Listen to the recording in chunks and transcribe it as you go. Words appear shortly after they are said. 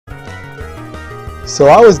So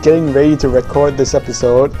I was getting ready to record this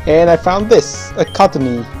episode and I found this, a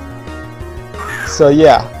cottony. So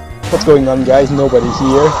yeah, what's going on guys? Nobody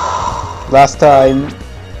here. Last time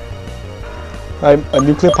a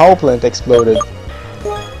nuclear power plant exploded.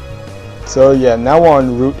 So yeah, now we're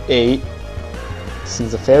on Route 8. This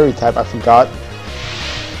is a fairy type, I forgot.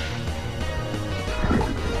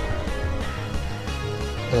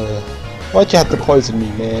 Why'd you have to poison me,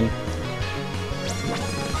 man?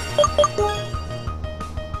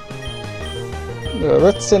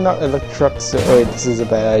 Let's send out Electrux. Oh wait, this is a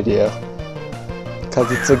bad idea.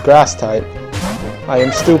 Because it's a grass type. I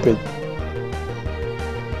am stupid.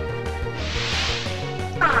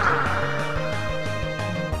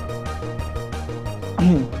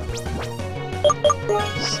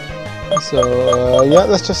 So, yeah,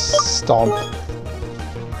 let's just stomp.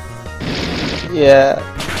 Yeah,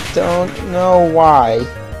 don't know why.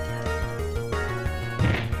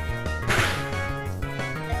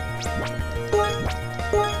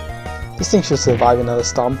 This thing should survive another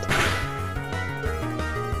stomp.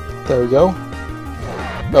 There we go.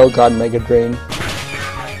 Oh god, Mega Drain.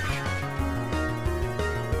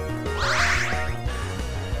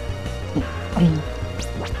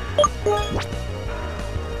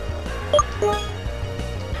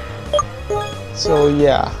 So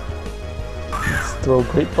yeah, let's throw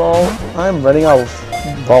Great Ball. I'm running out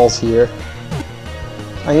of balls here.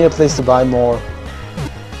 I need a place to buy more.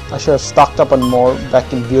 I should have stocked up on more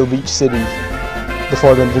back in Beale Beach City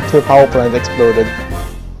before the nuclear power plant exploded.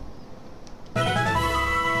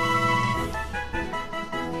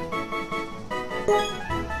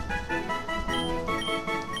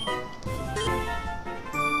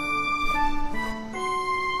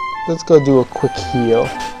 Let's go do a quick heal.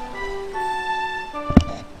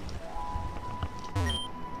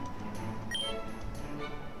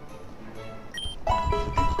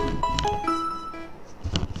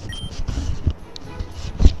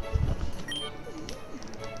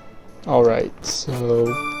 Alright, so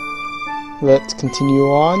let's continue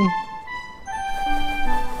on.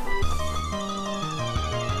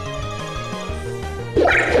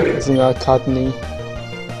 It's not cottony.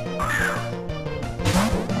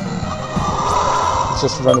 Let's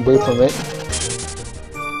just run away from it.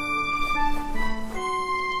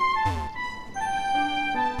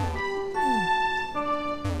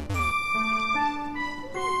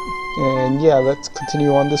 And yeah, let's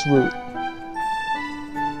continue on this route.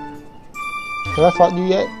 Have I fought you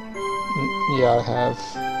yet? Yeah, I have.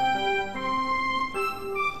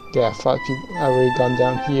 Yeah, I fought you. I've already gone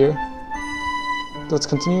down here. Let's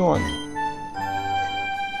continue on.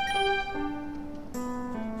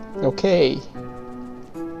 Okay.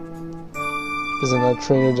 There's another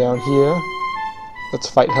trainer down here. Let's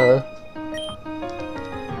fight her.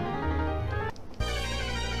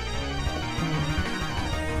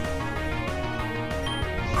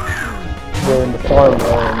 We're in the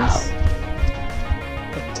farmlands.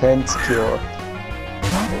 Tense cure.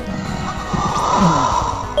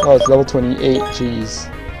 Oh, it's level 28, jeez.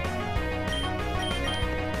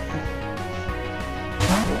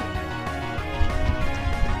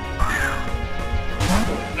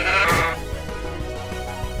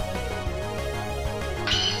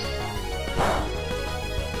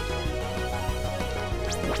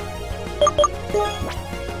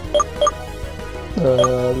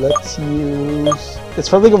 Let's use... It's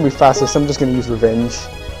probably gonna be faster, so I'm just gonna use Revenge.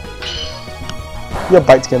 Your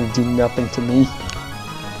bite's gonna do nothing to me.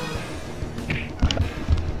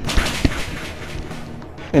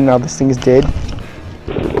 And now this thing is dead.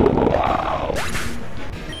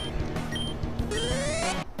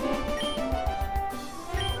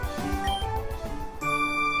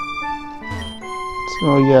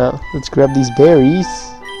 So yeah, let's grab these berries.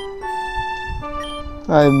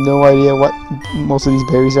 I have no idea what most of these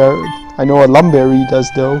berries are. I know what Lumberry does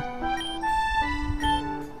though.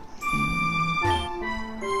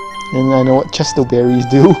 And I know what Chesto berries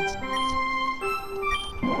do.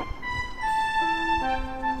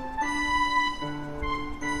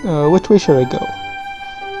 Which way should I go?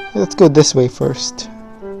 Let's go this way first.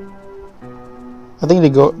 I think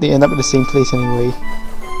they end up at the same place anyway.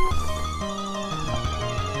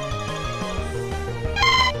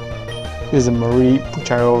 Here's a Marie,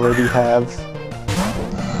 which I already have.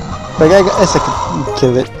 But I guess I could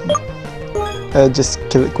kill it. Just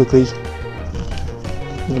kill it quickly.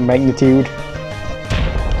 The magnitude.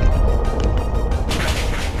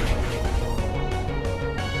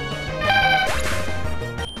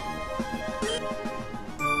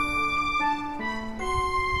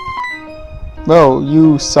 Oh,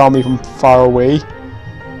 you saw me from far away.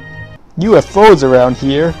 UFOs around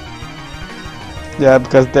here. Yeah,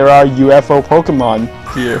 because there are UFO Pokemon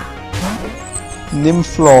here.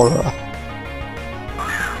 Nymflora.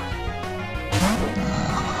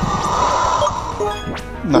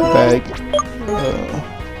 Not bad.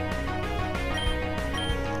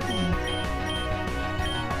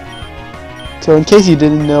 So in case you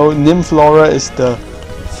didn't know, Nymflora is the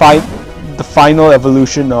final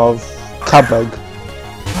evolution of Kabug.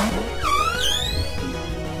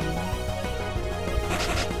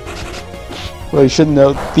 Well, you should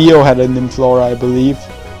know, Theo had a Nymflora, I believe,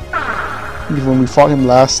 when we fought him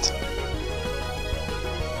last.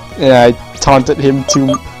 And I taunted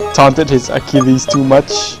his Achilles too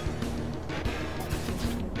much.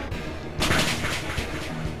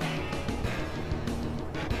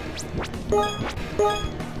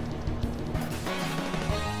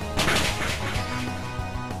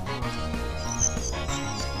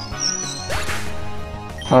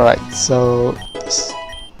 Alright, so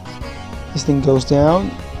this thing goes down.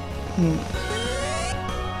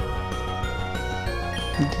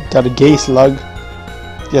 Got a gay slug.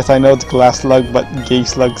 Yes, I know it's glass slug, but gay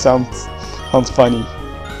slug sounds funny.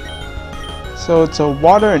 So it's a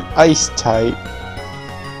water and ice type.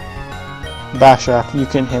 Basha, you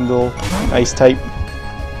can handle an ice type.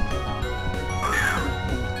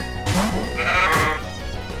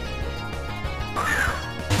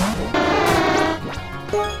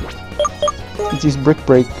 Let's use Brick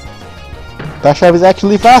Break. Bashav is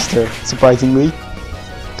actually faster, surprisingly,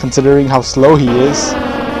 considering how slow he is.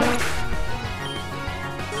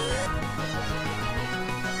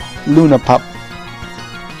 Luna Pup.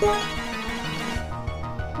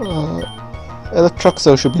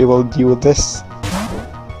 Electroxo should be able to deal with this.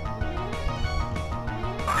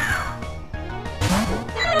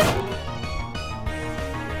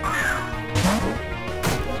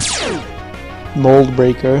 Mold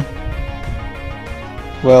Breaker.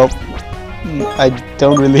 Well, I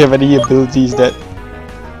don't really have any abilities that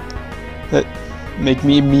make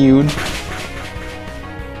me immune.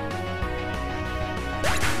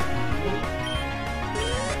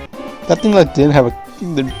 That thing like didn't have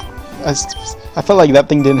I felt like that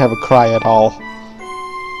thing didn't have a cry at all.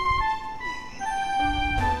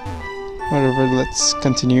 Whatever, let's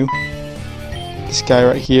continue. This guy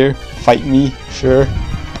right here, fight me, sure.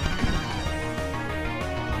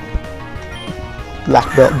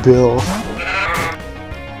 Black Belt Bill.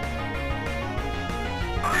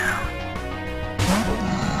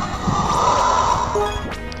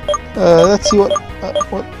 Let's see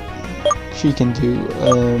what she can do.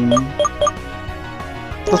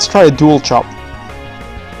 Let's try a dual chop.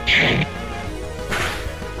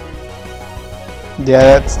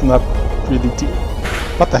 Yeah, that's not really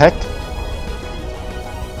what the heck?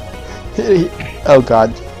 Oh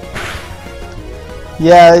god.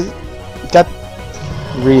 Yeah, got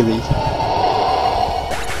really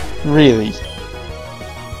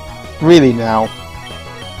now.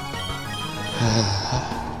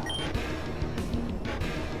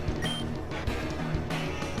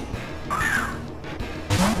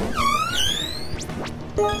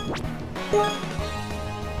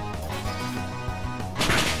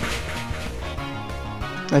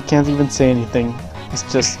 I can't even say anything. It's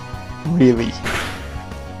just really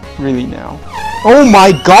now. Oh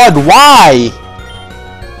my god, why?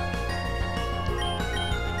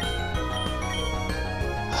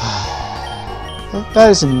 That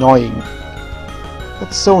is annoying.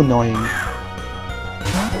 That's so annoying.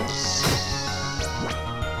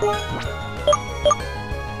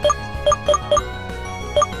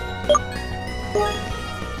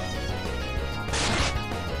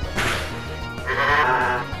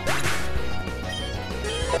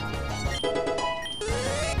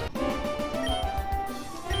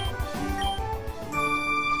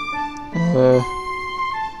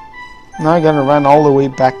 Now I gotta run all the way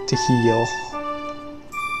back to heal.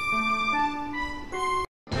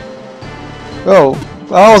 Oh,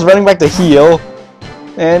 I was running back to heal,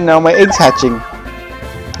 and now my egg's hatching.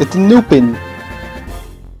 It's a Nupin.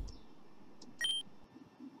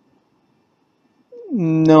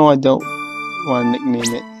 No, I don't want to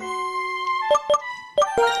nickname it.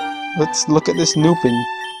 Let's look at this Nupin.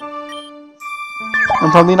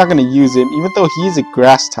 I'm probably not going to use him, even though he is a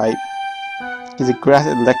grass type. He's a grass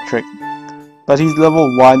electric. But he's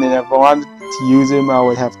level 1, and if I wanted to use him, I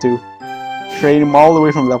would have to train him all the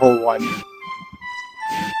way from level 1.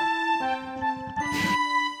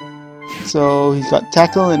 So he's got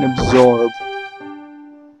Tackle and Absorb.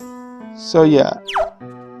 So yeah,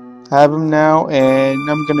 I have him now, and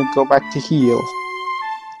I'm gonna go back to heal.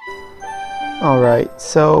 Alright,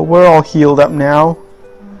 so we're all healed up now,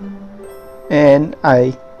 and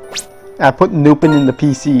I put Nupin in the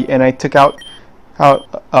PC, and I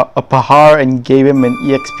out a Pahar and gave him an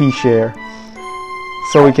EXP share,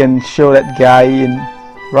 so we can show that guy in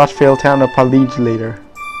Rothvale Town a Palij later.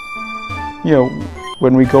 You know,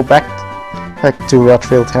 when we go back to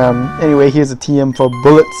Rothvale Town. Anyway, here's a TM for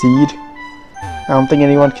Bullet Seed. I don't think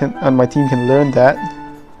anyone on my team can learn that.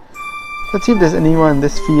 Let's see if there's anyone in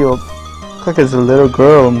this field. Looks like there's a little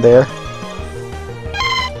girl in there.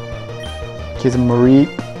 Here's a Marie.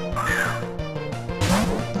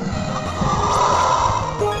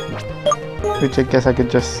 Which I guess I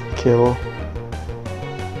could just kill.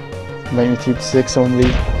 Magnitude 6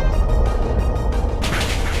 only.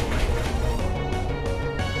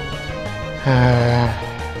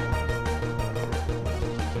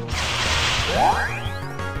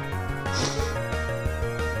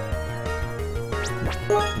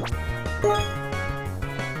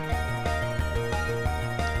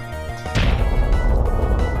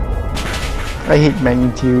 I hate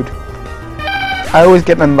magnitude. I always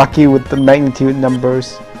get unlucky with the magnitude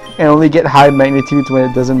numbers and only get high magnitudes when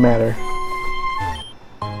it doesn't matter.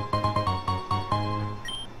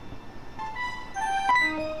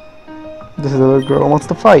 This little girl wants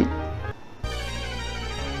to fight.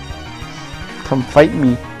 Come fight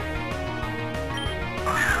me.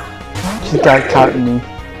 She's got caught in me.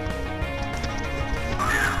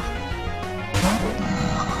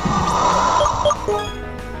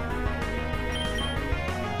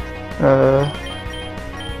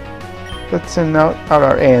 Let's send out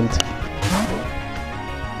our ant.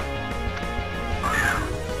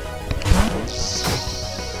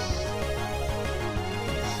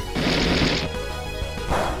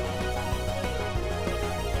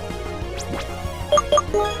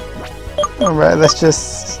 Alright, let's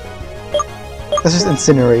just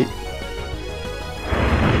incinerate.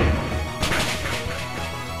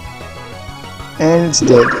 And it's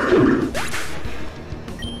dead.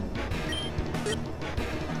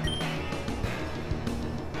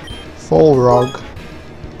 Full rug.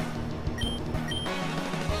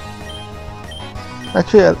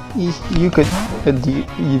 Actually, you could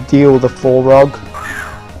you deal with a full rug.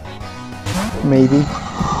 Maybe.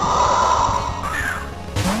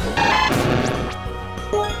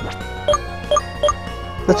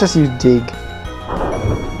 Let's just use dig.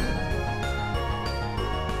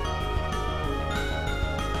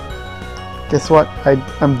 Guess what?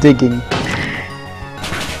 I'm digging.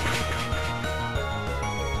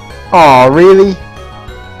 Aw, really?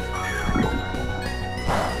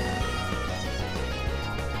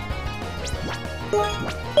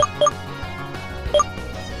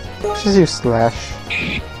 Just use slash.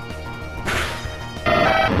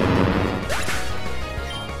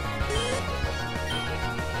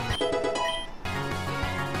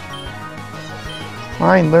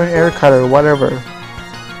 Fine, learn air cutter, whatever.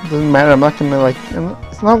 Doesn't matter. I'm not gonna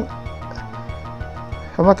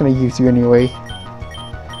I'm not gonna use you anyway.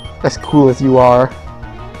 As cool as you are.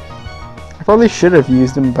 I probably should have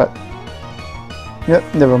used him, but yep,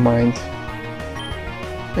 never mind.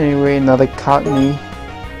 Anyway, another cottony.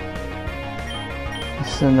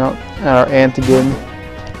 Send out our ant again.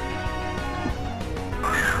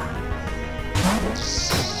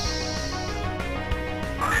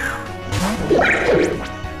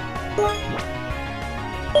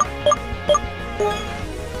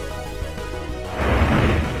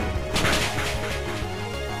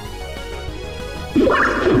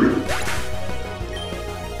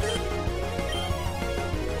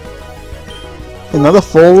 Another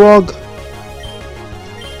full rog?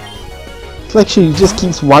 It's like she just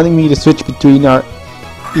keeps wanting me to switch between our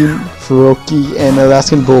Feroki and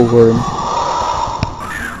Alaskan Bullworm.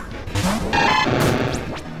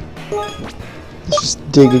 Let's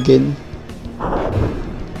just dig again.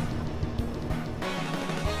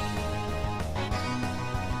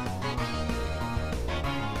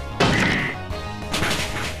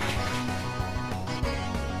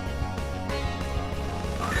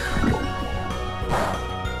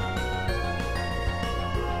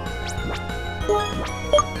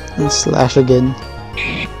 And slash again.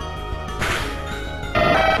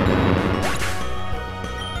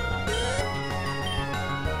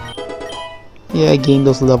 Yeah, I gained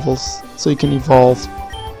those levels so you can evolve.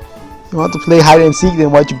 You want to play hide and seek,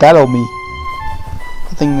 then why'd you battle me?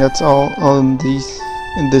 I think that's all in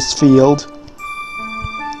this field.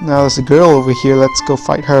 Now there's a girl over here, let's go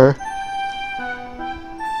fight her.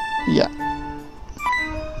 Yeah.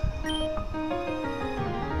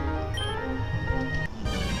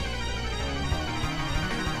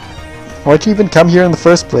 Why'd you even come here in the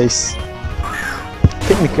first place?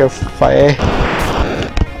 Picnic of fire.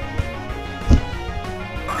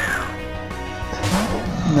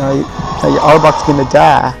 Now your Arbok's gonna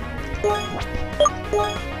die.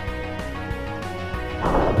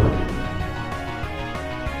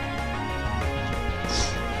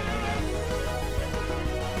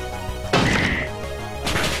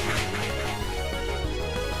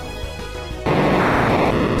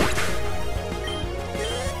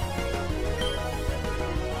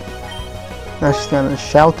 Now she's kind of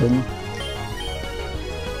shouting.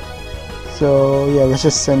 So yeah, let's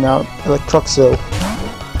just send out Electroxo.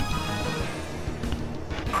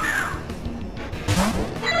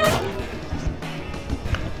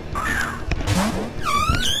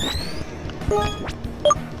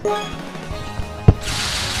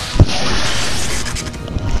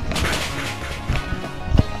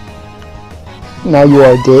 Now you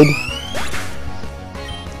are dead.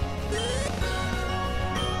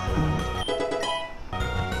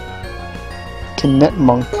 Kinet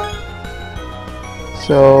Monk.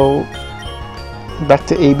 So back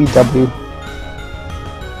to ABW.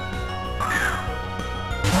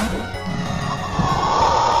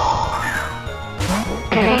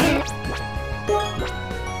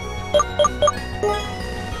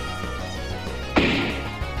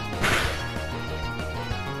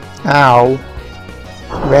 Ow.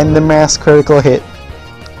 Random ass critical hit.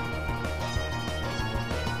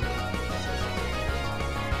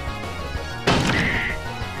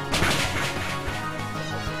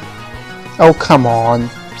 Oh, come on.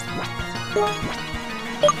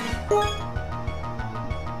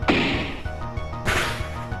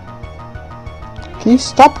 Can you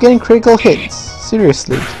stop getting critical hits?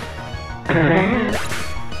 Seriously.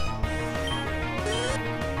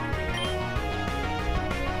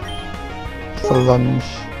 The lunge.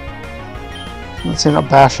 Let's send a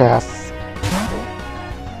bash F.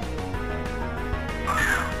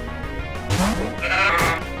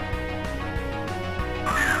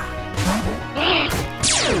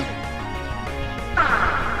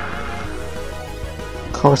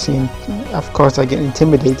 Of course I get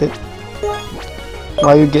intimidated.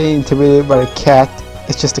 Why are you getting intimidated by a cat?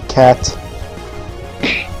 It's just a cat.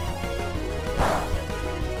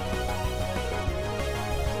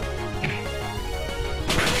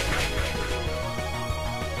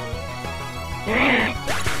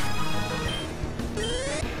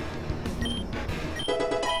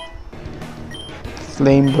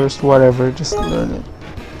 Flame burst, whatever, just learn it.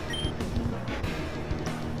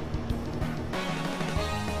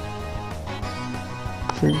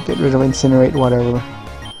 Get rid of incinerate, whatever.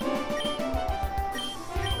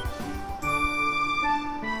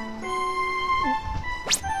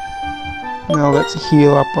 Now let's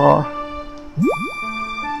heal up our...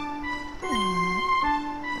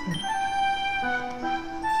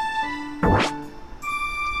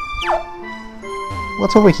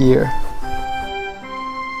 What's over here?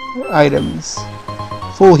 Items.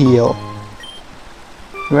 Full heal.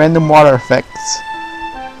 Random water effects.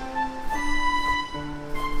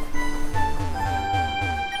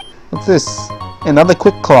 What's this? Another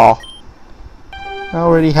quick claw. I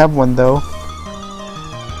already have one though.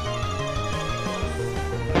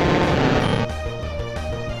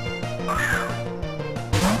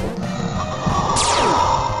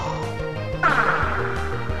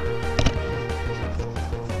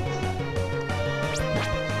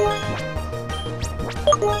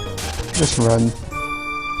 Just run.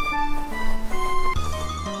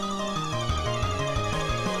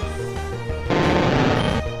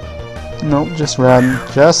 Nope, just run.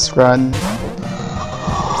 Just run.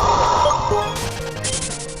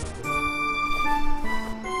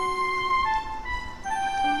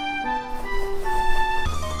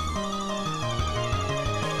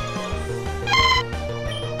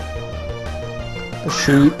 The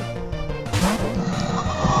sheep.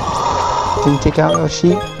 Can you take out the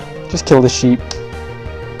sheep? Just kill the sheep.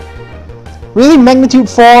 Really? Magnitude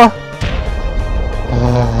 4?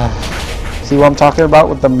 See what I'm talking about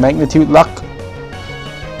with the magnitude luck?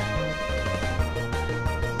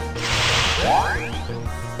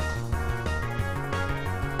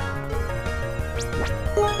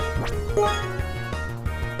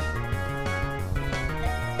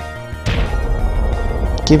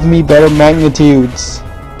 Give me better magnitudes.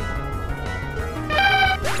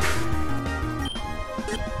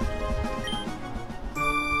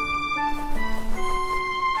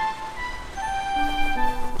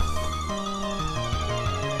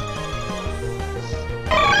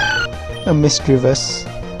 A Misdreavus.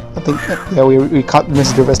 I think, yeah, we caught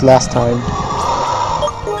Misdreavus last time.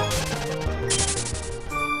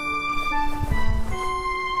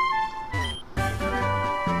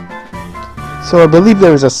 So I believe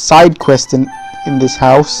there is a side quest in this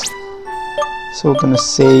house. So we're gonna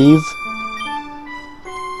save.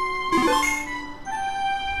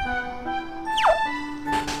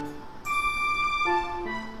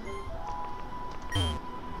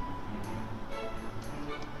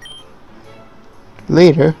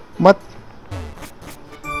 Later? What?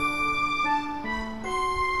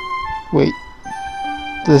 Wait.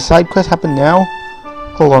 Does the side quest happen now?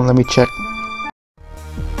 Hold on, let me check.